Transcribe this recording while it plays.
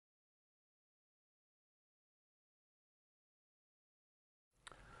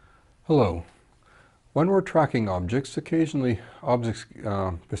Hello. When we're tracking objects, occasionally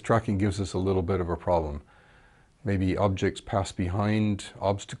this tracking gives us a little bit of a problem. Maybe objects pass behind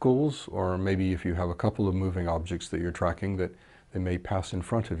obstacles, or maybe if you have a couple of moving objects that you're tracking, that they may pass in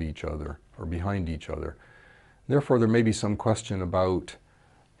front of each other or behind each other. Therefore, there may be some question about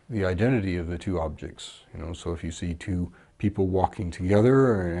the identity of the two objects. So if you see two people walking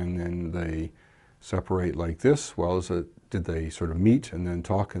together and then they separate like this, well, did they sort of meet and then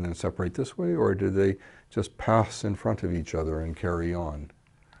talk and then separate this way, or did they just pass in front of each other and carry on?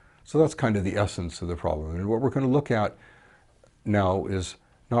 So that's kind of the essence of the problem. And what we're going to look at now is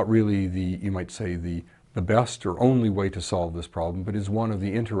not really you might say, the best or only way to solve this problem, but is one of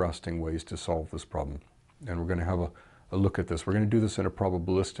the interesting ways to solve this problem. And we're going to have a look at this. We're going to do this in a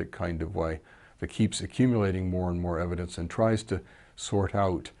probabilistic kind of way that keeps accumulating more and more evidence and tries to sort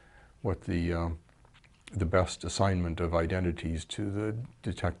out what the best assignment of identities to the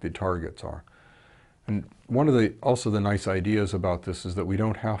detected targets are. And one of the nice ideas about this is that we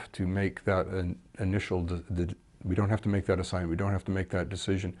don't have to make that we don't have to make that assignment, we don't have to make that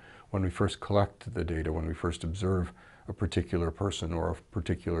decision when we first collect the data, when we first observe a particular person or a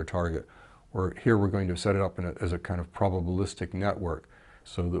particular target. Here we're going to set it up as a kind of probabilistic network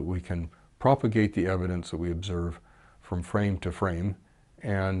so that we can propagate the evidence that we observe from frame to frame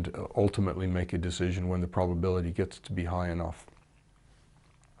and ultimately make a decision when the probability gets to be high enough.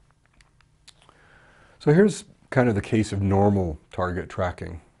 So here's kind of the case of normal target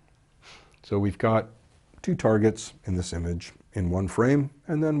tracking. So we've got two targets in this image in one frame,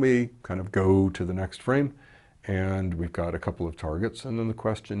 and then we kind of go to the next frame, and we've got a couple of targets, and then the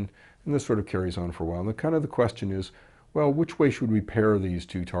question, and this sort of carries on for a while, and the question is, well, which way should we pair these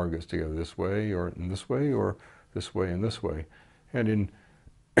two targets together, this way or in this way, or this way and this way? And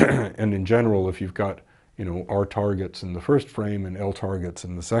in general, if you've got R targets in the first frame and L targets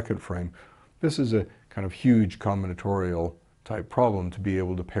in the second frame, this is a kind of huge combinatorial type problem to be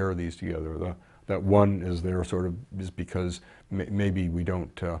able to pair these together. That one is there is because maybe we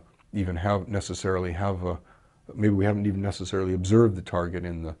don't even maybe we haven't even necessarily observed the target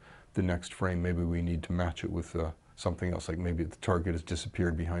in the next frame. Maybe we need to match it with something else, like maybe the target has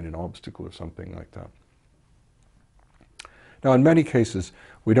disappeared behind an obstacle or something like that. Now, in many cases,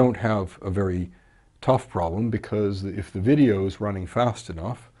 we don't have a very tough problem, because if the video is running fast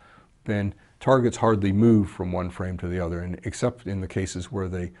enough, then targets hardly move from one frame to the other, and except in the cases where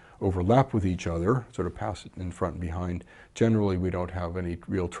they overlap with each other, sort of pass it in front and behind, generally we don't have any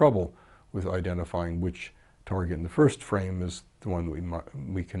real trouble with identifying which target in the first frame is the one that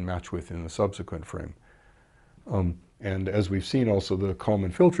we can match with in the subsequent frame. And as we've seen also, the Kalman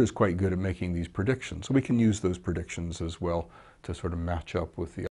filter is quite good at making these predictions. So we can use those predictions as well to sort of match up with the